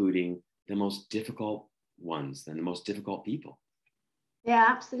 especially including the most difficult ones and the most difficult people. Yeah,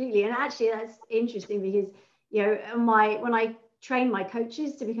 absolutely. And actually, that's interesting because, you know, when I train my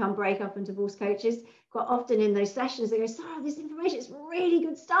coaches to become breakup and divorce coaches, quite often in those sessions, they go, Sarah, this information is really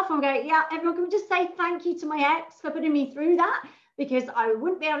good stuff. I'm going, yeah, everyone can just say thank you to my ex for putting me through that, because I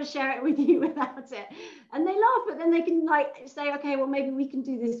wouldn't be able to share it with you without it. And they laugh, but then they can like say, okay, well, maybe we can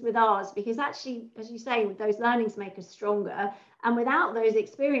do this with ours, because actually, as you say, those learnings make us stronger. And without those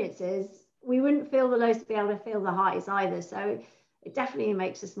experiences, we wouldn't feel the lows to be able to feel the highs either. So it definitely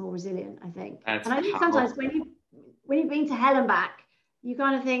makes us more resilient, I think. That's and I think powerful. sometimes when you've been to hell and back, you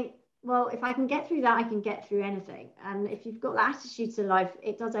kind of think, well, if I can get through that, I can get through anything. And if you've got that attitude to life,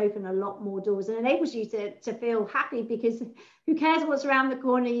 it does open a lot more doors and enables you to feel happy, because who cares what's around the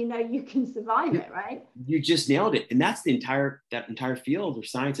corner? You know, you can survive it, right? You just nailed it. And that's that entire field of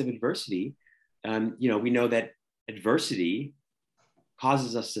science of adversity. You know, we know that adversity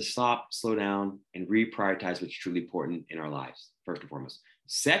causes us to stop, slow down, and reprioritize what's truly important in our lives, first and foremost.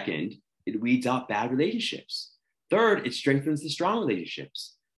 Second, it weeds out bad relationships. Third, it strengthens the strong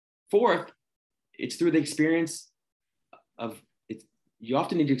relationships. Fourth, it's through the experience of it. You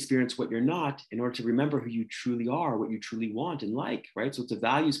often need to experience what you're not in order to remember who you truly are, what you truly want and like, right? So it's a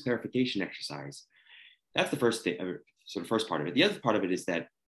values clarification exercise. That's the first thing, sort of first part of it. The other part of it is that,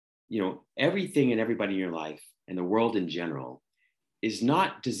 you know, everything and everybody in your life and the world in general is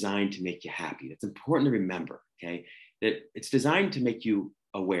not designed to make you happy. That's important to remember, okay? That it's designed to make you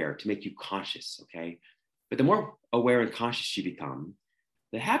aware, to make you conscious, okay? But the more aware and conscious you become,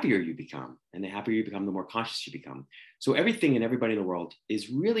 the happier you become. And the happier you become, the more conscious you become. So everything and everybody in the world is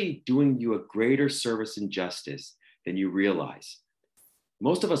really doing you a greater service and justice than you realize.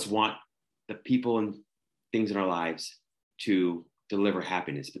 Most of us want the people and things in our lives to deliver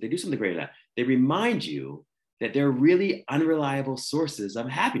happiness, but they do something great at that. They remind you that they're really unreliable sources of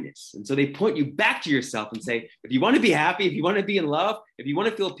happiness. And so they point you back to yourself and say, if you want to be happy, if you want to be in love, if you want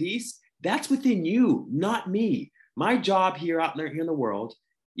to feel peace, that's within you, not me. My job here out there in the world,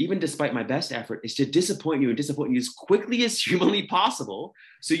 even despite my best effort, is to disappoint you and disappoint you as quickly as humanly possible,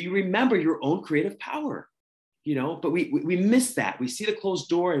 so you remember your own creative power. You know, but we miss that. We see the closed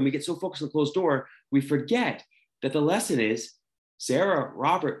door and we get so focused on the closed door, we forget that the lesson is, Sarah,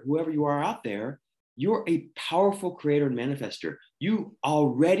 Robert, whoever you are out there, you're a powerful creator and manifester. You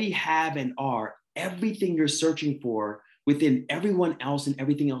already have and are everything you're searching for within everyone else and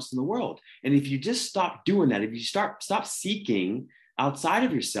everything else in the world. And if you just stop doing that, if you stop seeking outside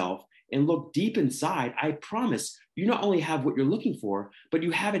of yourself and look deep inside, I promise you not only have what you're looking for, but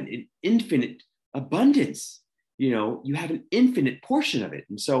you have an infinite abundance. You know, you have an infinite portion of it.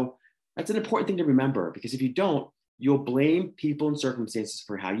 And so that's an important thing to remember, because if you don't, you'll blame people and circumstances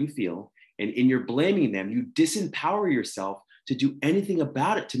for how you feel. And in your blaming them, you disempower yourself to do anything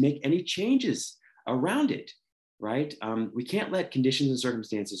about it, to make any changes around it, right? We can't let conditions and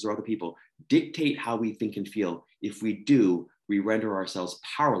circumstances or other people dictate how we think and feel. If we do, we render ourselves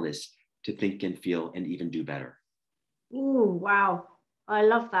powerless to think and feel and even do better. Ooh, wow. I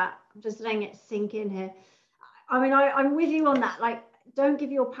love that. I'm just letting it sink in here. I mean, I'm with you on that. Like, don't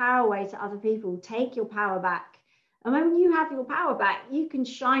give your power away to other people. Take your power back. And when you have your power back, you can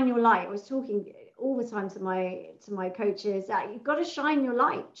shine your light. I was talking all the time to my coaches that you've got to shine your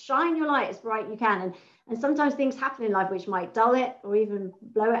light. Shine your light as bright you can. And sometimes things happen in life which might dull it or even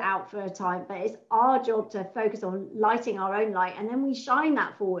blow it out for a time. But it's our job to focus on lighting our own light, and then we shine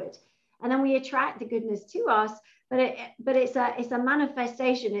that forward, and then we attract the goodness to us. But it's a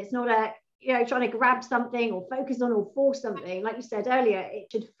manifestation. It's not a, you know, trying to grab something or focus on or force something. Like you said earlier, it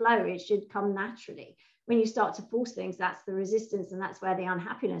should flow. It should come naturally. When you start to force things, that's the resistance, and that's where the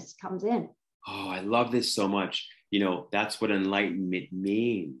unhappiness comes in. Oh, I love this so much. You know, that's what enlightenment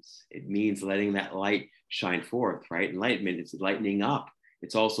means. It means letting that light shine forth, right? Enlightenment is lightening up.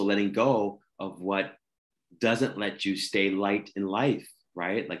 It's also letting go of what doesn't let you stay light in life,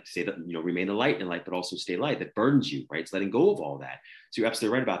 right? Like say that, you know, remain a light in life, but also stay light, that burdens you, right? It's letting go of all that. So you're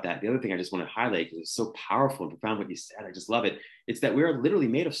absolutely right about that. The other thing I just want to highlight, because it's so powerful and profound what you said, I just love it. It's that we're literally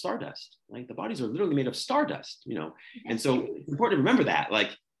made of stardust. Like the bodies are literally made of stardust, you know? And so it's important to remember that,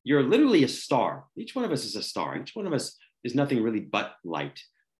 like, you're literally a star. Each one of us is a star. Each one of us is nothing really but light.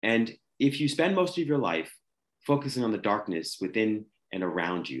 And if you spend most of your life focusing on the darkness within and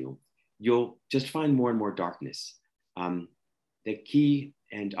around you, you'll just find more and more darkness. The key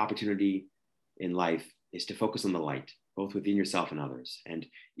and opportunity in life is to focus on the light, both within yourself and others. And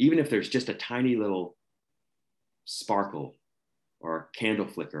even if there's just a tiny little sparkle or candle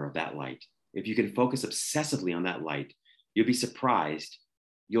flicker of that light, if you can focus obsessively on that light, you'll be surprised.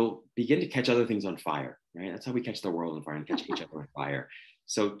 You'll begin to catch other things on fire, right? That's how we catch the world on fire and catch each other on fire.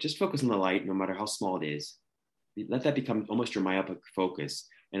 So just focus on the light, no matter how small it is. Let that become almost your myopic focus.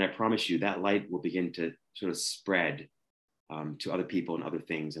 And I promise you that light will begin to sort of spread to other people and other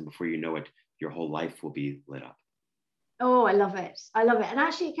things. And before you know it, your whole life will be lit up. Oh, I love it. I love it. And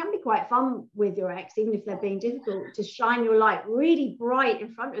actually, it can be quite fun with your ex, even if they're being difficult, to shine your light really bright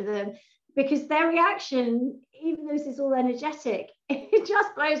in front of them, because their reaction, even though this is all energetic, it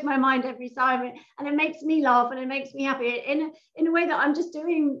just blows my mind every time. And it makes me laugh and it makes me happy in a way that I'm just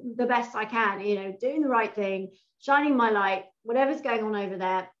doing the best I can, doing the right thing, shining my light, whatever's going on over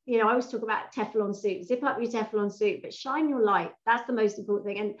there. I always talk about Teflon suit, zip up your Teflon suit, but shine your light. That's the most important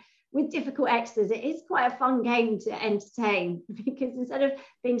thing. And with difficult exes, it is quite a fun game to entertain, because instead of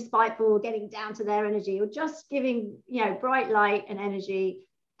being spiteful or getting down to their energy, you're just giving, bright light and energy,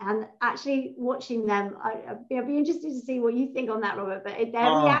 and actually watching them. I'd be interested to see what you think on that, Robert, but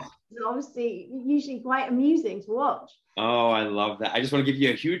their reactions are obviously usually quite amusing to watch. Oh, I love that. I just want to give you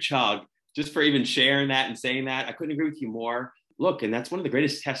a huge hug just for even sharing that and saying that. I couldn't agree with you more. Look, and that's one of the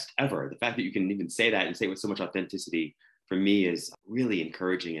greatest tests ever. The fact that you can even say that and say it with so much authenticity, for me, is really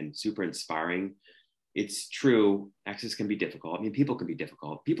encouraging and super inspiring. It's true, exes can be difficult. I mean, people can be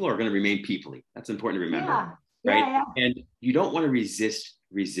difficult. People are going to remain peoply. That's important to remember, right? Yeah. And you don't want to resist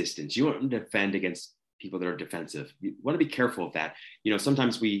resistance. You want to defend against people that are defensive. You want to be careful of that.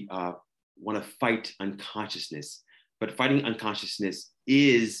 Sometimes we want to fight unconsciousness, but fighting unconsciousness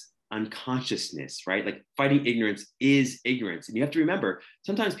is unconsciousness, right? Like fighting ignorance is ignorance. And you have to remember,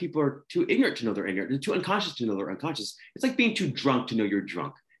 sometimes people are too ignorant to know they're ignorant. They're too unconscious to know they're unconscious. It's like being too drunk to know you're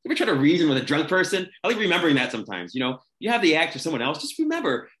drunk. You ever try to reason with a drunk person? I like remembering that sometimes. You have the act of someone else, just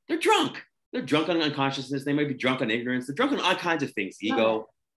remember, they're drunk. They're drunk on unconsciousness. They might be drunk on ignorance. They're drunk on all kinds of things, ego,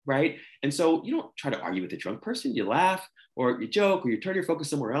 right? And so you don't try to argue with a drunk person. You laugh, or you joke, or you turn your focus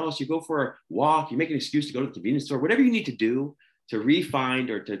somewhere else. You go for a walk. You make an excuse to go to the convenience store, whatever you need to do to re-find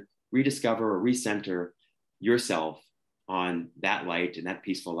or to rediscover or recenter yourself on that light and that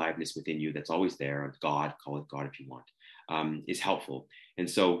peaceful aliveness within you that's always there. God, call it God if you want, is helpful. And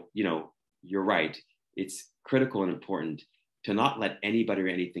so, you're right. It's critical and important to not let anybody or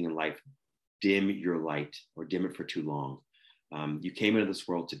anything in life dim your light or dim it for too long. You came into this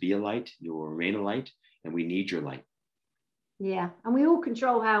world to be a light. You will remain a light, and we need your light. Yeah, and we all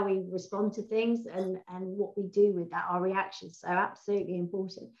control how we respond to things and what we do with that, our reactions. So absolutely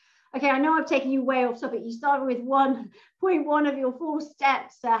important. Okay, I know I've taken you way off topic. You started with 1.1 of your 4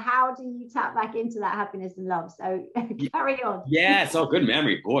 steps. How do you tap back into that happiness and love? So carry on. Yeah, it's all good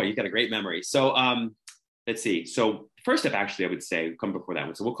memory. Boy, you got a great memory. So let's see. So first step, actually, I would say, come before that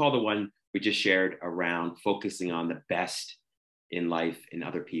one. So we'll call the one we just shared around focusing on the best in life, in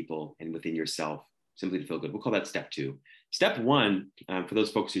other people, and within yourself, simply to feel good. We'll call that step 2. Step 1, for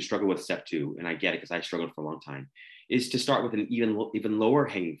those folks who struggle with step 2, and I get it because I struggled for a long time, is to start with an even lower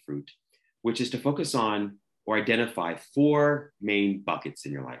hanging fruit, which is to focus on or identify 4 main buckets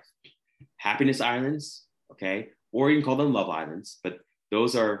in your life. Happiness islands, okay? Or you can call them love islands, but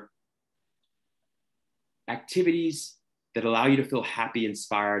those are activities that allow you to feel happy,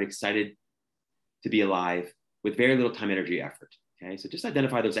 inspired, excited to be alive with very little time, energy, effort. Okay, so just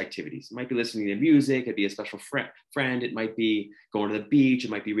identify those activities. It might be listening to music, it'd be a special friend, it might be going to the beach, it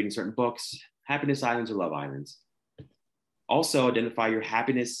might be reading certain books, happiness islands or love islands. Also identify your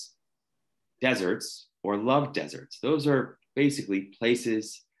happiness deserts or love deserts. Those are basically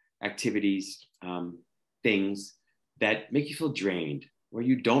places, activities, things that make you feel drained, where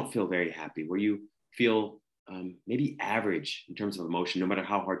you don't feel very happy, where you feel maybe average in terms of emotion, no matter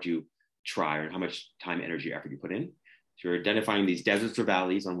how hard you try or how much time, energy, effort you put in. So you're identifying these deserts or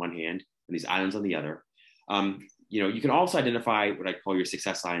valleys on one hand and these islands on the other. You can also identify what I call your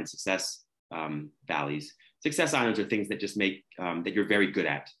success islands, success valleys. Success islands are things that just make, that you're very good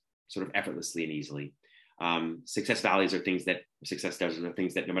at, sort of effortlessly and easily. Success valleys are things that, success deserts are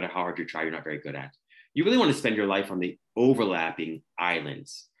things that no matter how hard you try, you're not very good at. You really want to spend your life on the overlapping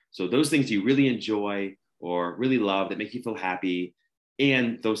islands. So those things you really enjoy or really love that make you feel happy,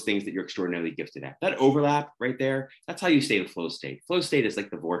 and those things that you're extraordinarily gifted at. That overlap right there, that's how you stay in flow state. Flow state is like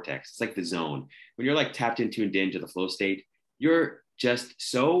the vortex. It's like the zone. When you're like tapped in, tuned into the flow state, you're just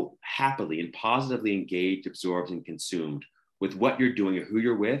so happily and positively engaged, absorbed, and consumed with what you're doing or who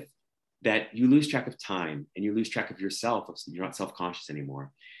you're with that you lose track of time and you lose track of yourself. You're not self-conscious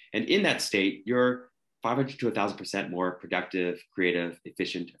anymore. And in that state, you're 500 to 1,000% more productive, creative,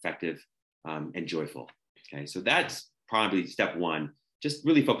 efficient, effective, and joyful. Okay, so that's probably step 1. Just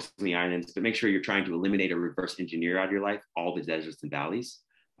really focus on the islands, but make sure you're trying to eliminate or reverse engineer out of your life all the deserts and valleys.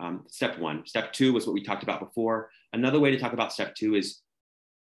 Step 1. Step 2 was what we talked about before. Another way to talk about step 2 is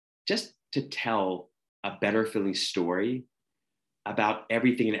just to tell a better feeling story about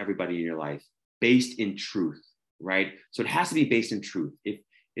everything and everybody in your life based in truth, right? So it has to be based in truth. If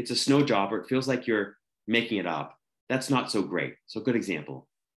it's a snow job or it feels like you're making it up, that's not so great. So good example.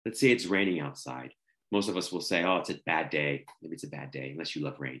 Let's say it's raining outside. most of us will say, oh, it's a bad day. Maybe it's a bad day, unless you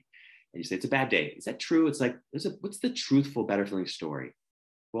love rain. And you say, it's a bad day. Is that true? It's like, what's the truthful, better feeling story?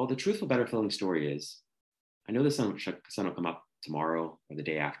 Well, the truthful, better feeling story is, I know the sun will come up tomorrow or the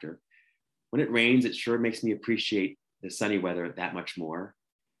day after. When it rains, it sure makes me appreciate the sunny weather that much more.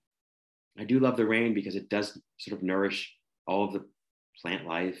 I do love the rain because it does sort of nourish all of the plant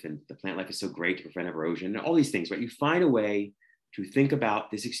life, and the plant life is so great to prevent erosion and all these things, right? You find a way to think about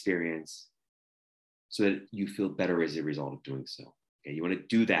this experience so that you feel better as a result of doing so. Okay, you want to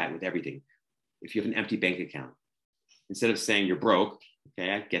do that with everything. If you have an empty bank account, instead of saying you're broke,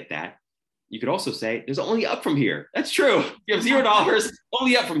 okay, I get that. You could also say there's only up from here. That's true. You have $0,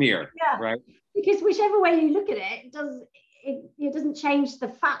 only up from here, yeah. Right? Because whichever way you look at it, it doesn't change the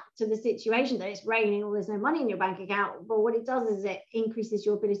fact of the situation that it's raining or there's no money in your bank account. But what it does is it increases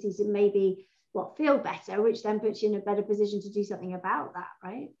your ability to maybe feel better, which then puts you in a better position to do something about that,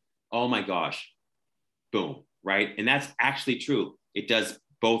 right? Oh my gosh. Boom, right? And that's actually true. It does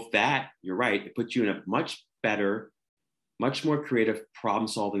both that, you're right. It puts you in a much better, much more creative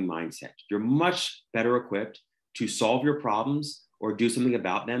problem-solving mindset. You're much better equipped to solve your problems or do something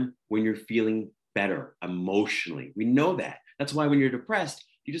about them when you're feeling better emotionally. We know that. That's why when you're depressed,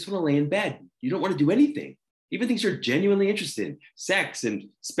 you just want to lay in bed. You don't want to do anything. Even things you're genuinely interested in, sex and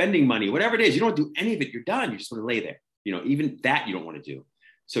spending money, whatever it is, you don't do any of it. You're done. You just want to lay there. Even that you don't want to do.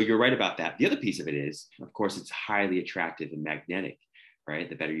 So you're right about that. The other piece of it is, of course, it's highly attractive and magnetic, right?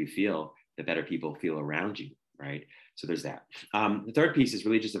 The better you feel, the better people feel around you, right? So there's that. The third piece is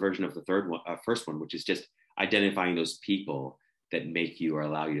really just a version of the first one, which is just identifying those people that make you or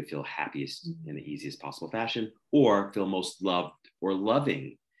allow you to feel happiest in the easiest possible fashion, or feel most loved or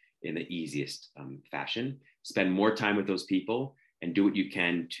loving in the easiest fashion. Spend more time with those people and do what you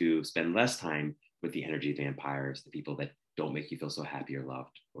can to spend less time with the energy vampires, the people that don't make you feel so happy or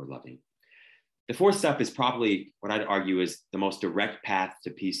loved or loving. The fourth step is probably what I'd argue is the most direct path to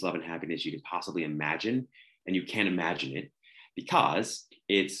peace, love, and happiness you can possibly imagine. And you can't imagine it because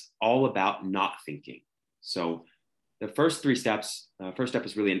it's all about not thinking. So the first three steps, first step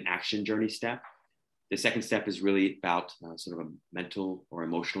is really an action journey step. The second step is really about sort of a mental or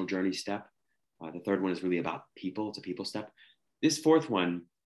emotional journey step. The third one is really about people. It's a people step. This fourth one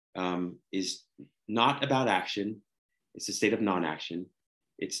is not about action. It's a state of non-action.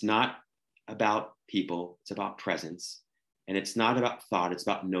 It's not about people. It's about presence. And it's not about thought. It's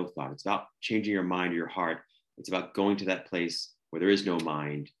about no thought. It's about changing your mind or your heart. It's about going to that place where there is no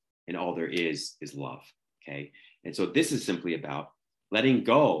mind and all there is love. Okay. And so this is simply about letting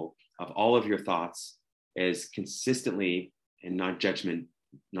go of all of your thoughts as consistently and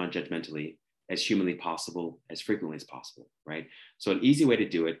non-judgmentally as humanly possible, as frequently as possible, right? So an easy way to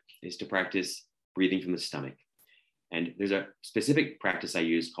do it is to practice breathing from the stomach. And there's a specific practice I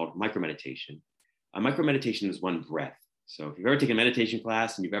use called micromeditation. A micromeditation is one breath. So if you've ever taken a meditation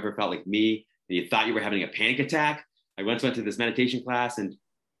class and you've ever felt like me and you thought you were having a panic attack, I once went to this meditation class and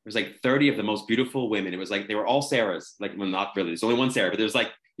there was like 30 of the most beautiful women. It was like, they were all Sarahs, like, well, not really, there's only one Sarah, but there's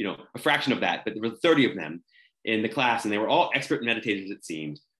like, a fraction of that, but there were 30 of them in the class and they were all expert meditators, it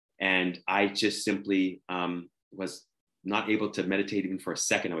seemed. And I just simply was not able to meditate even for a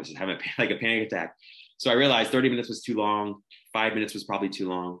second. I was just having a panic attack. So I realized 30 minutes was too long. 5 minutes was probably too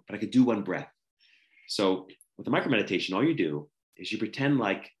long, but I could do one breath. So with the micromeditation, all you do is you pretend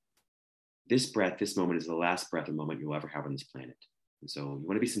like this breath, this moment is the last breath or moment you'll ever have on this planet. And so you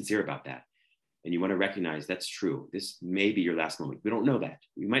want to be sincere about that. And you want to recognize that's true. This may be your last moment. We don't know that.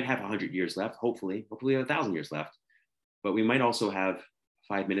 We might have 100 years left, hopefully 1,000 years left, but we might also have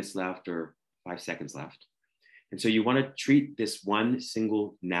 5 minutes left or 5 seconds left. And so you want to treat this one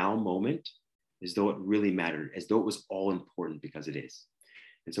single now moment as though it really mattered, as though it was all important, because it is.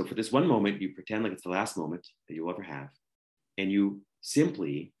 And so for this one moment, you pretend like it's the last moment that you'll ever have. And you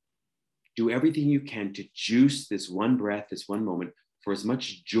simply do everything you can to juice this one breath, this one moment, for as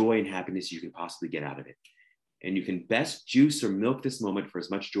much joy and happiness as you can possibly get out of it. And you can best juice or milk this moment for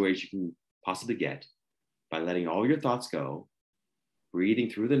as much joy as you can possibly get by letting all your thoughts go, breathing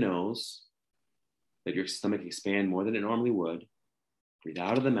through the nose, let your stomach expand more than it normally would. Breathe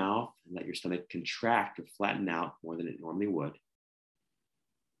out of the mouth and let your stomach contract or flatten out more than it normally would.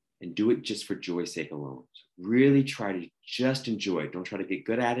 And do it just for joy's sake alone. So really try to just enjoy it. Don't try to get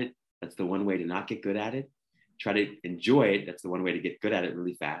good at it. That's the one way to not get good at it. Try to enjoy it. That's the one way to get good at it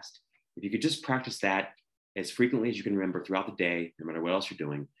really fast. If you could just practice that as frequently as you can remember throughout the day, no matter what else you're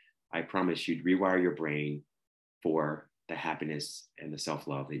doing, I promise you'd rewire your brain for the happiness and the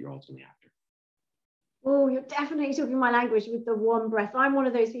self-love that you're ultimately after. Oh, you're definitely talking my language with the one breath. I'm one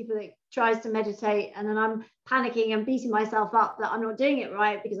of those people that tries to meditate and then I'm panicking and beating myself up that I'm not doing it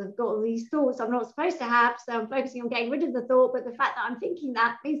right because I've got all these thoughts I'm not supposed to have. So I'm focusing on getting rid of the thought, but the fact that I'm thinking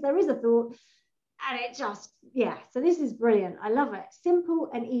that means there is a thought. And it just, so this is brilliant. I love it. Simple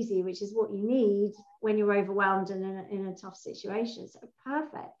and easy, which is what you need when you're overwhelmed and in a tough situation. So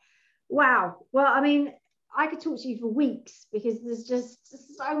perfect. Wow. Well, I mean, I could talk to you for weeks because there's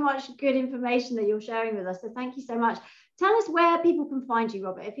just so much good information that you're sharing with us. So thank you so much. Tell us where people can find you,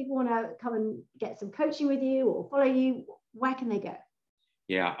 Robert. If people want to come and get some coaching with you or follow you, where can they go?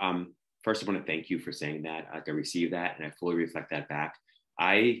 Yeah. First, I want to thank you for saying that. I received that and I fully reflect that back.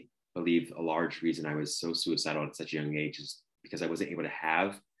 I believe a large reason I was so suicidal at such a young age is because I wasn't able to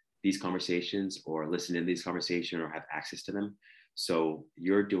have these conversations or listen to these conversations or have access to them. So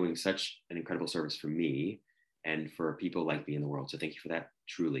you're doing such an incredible service for me and for people like me in the world. So thank you for that,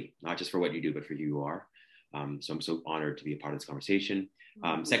 truly, not just for what you do, but for who you are. So I'm so honored to be a part of this conversation.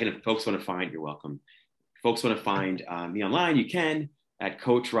 Second, if folks want to find, you're welcome. If folks want to find me online, you can at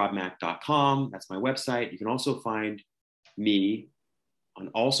coachrobmack.com. That's my website. You can also find me on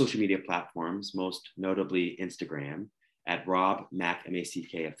all social media platforms, most notably Instagram, at Rob Mack,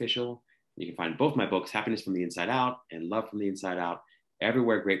 M-A-C-K official. You can find both my books, Happiness from the Inside Out and Love from the Inside Out,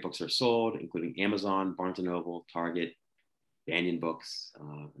 everywhere great books are sold, including Amazon, Barnes & Noble, Target, Banyan Books,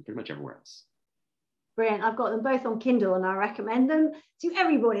 and pretty much everywhere else. Brilliant. I've got them both on Kindle and I recommend them to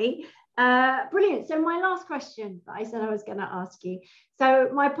everybody. Brilliant. So my last question that I said I was going to ask you. So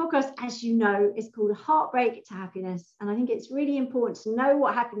my podcast, as you know, is called Heartbreak to Happiness. And I think it's really important to know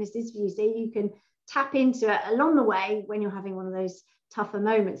what happiness is for you so you can tap into it along the way when you're having one of those tougher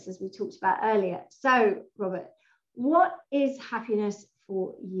moments, as we talked about earlier. So, Robert, what is happiness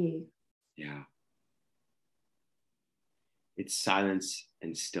for you? Yeah. It's silence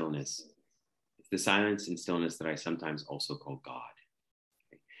and stillness. It's the silence and stillness that I sometimes also call God.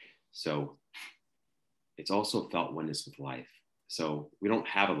 So it's also felt oneness with life. So we don't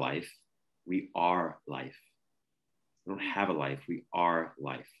have a life, we are life. We don't have a life, we are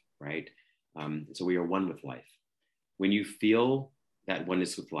life, right? So we are one with life. When you feel that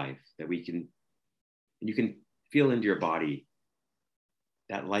oneness with life, that you can feel into your body,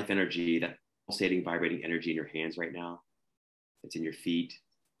 that life energy, that pulsating, vibrating energy in your hands right now, it's in your feet,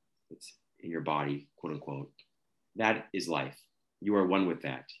 it's in your body, quote unquote. That is life. You are one with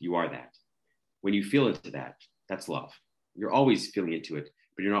that. You are that. When you feel into that, that's love. You're always feeling into it,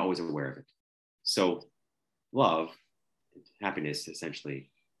 but you're not always aware of it. So love, happiness,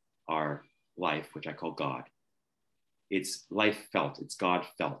 essentially, are life, which I call God. It's life felt. It's God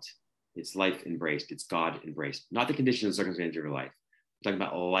felt. It's life embraced. It's God embraced. Not the conditions and circumstances of your life. I'm talking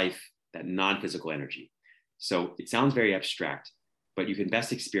about life, that non-physical energy. So it sounds very abstract, but you can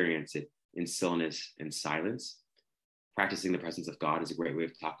best experience it in stillness and silence. Practicing the presence of God is a great way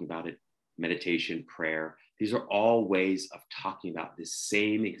of talking about it. Meditation, prayer, these are all ways of talking about this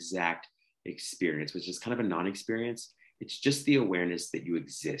same exact experience, which is kind of a non-experience. It's just the awareness that you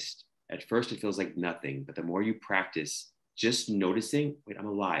exist. At first, it feels like nothing, but the more you practice just noticing, wait, I'm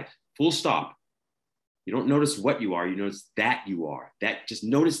alive, full stop. You don't notice what you are, you notice that you are. That, just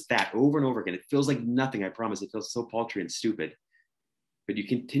notice that over and over again. It feels like nothing, I promise. It feels so paltry and stupid. But you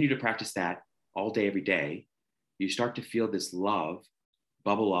continue to practice that all day, every day. You start to feel this love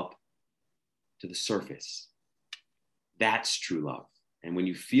bubble up to the surface. That's true love. And when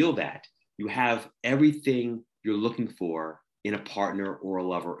you feel that, you have everything you're looking for in a partner or a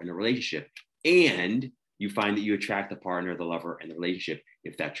lover in a relationship. And you find that you attract the partner, the lover, and the relationship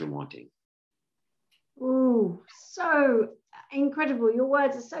if that's your wanting. Oh, so incredible. Your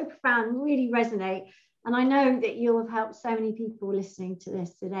words are so profound, really resonate. And I know that you'll have helped so many people listening to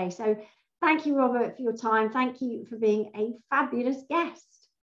this today. So thank you, Robert, for your time. Thank you for being a fabulous guest.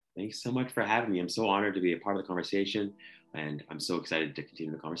 Thanks so much for having me. I'm so honored to be a part of the conversation. And I'm so excited to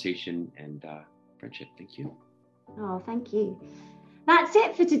continue the conversation and friendship. Thank you. Oh, thank you. That's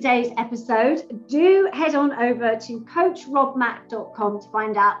it for today's episode. Do head on over to coachrobmack.com to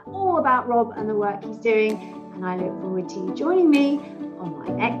find out all about Rob and the work he's doing. And I look forward to you joining me on my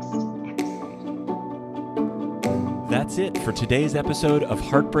next episode. That's it for today's episode of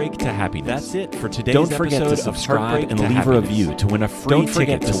Heartbreak to Happiness. That's it for today's Don't forget episode to of subscribe Heartbreak and to leave a Happiness. review to win a free Don't ticket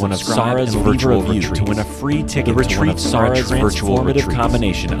forget to one of subscribe Sarah's and leave a virtual review retreats. to win a free ticket The to one of retreats are a Sarah's virtual transformative retreats.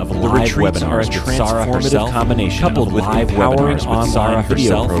 combination of The live retreats are a webinars with Sarah transformative herself, combination coupled with live empowering webinars with Sarah online video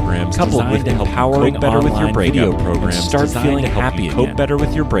herself, programs coupled with designed to help you empowering cope better with your online breakup video and programs start designed feeling to help happy you cope again. better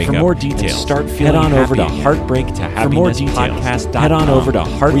with your breakup. For more and details, start feeling head on happy over to again. Heartbreak to Happiness For more podcast.com. Head on over to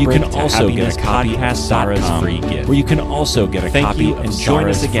where you can Heartbreak to also get a Happiness copy of Sarah's podcast.com, free gift. where you can can also get a copy and join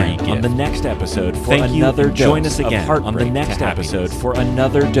us again on the next episode for another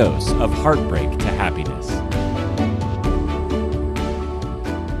dose of heartbreak to happiness.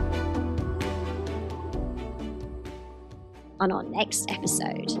 On our next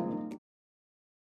episode.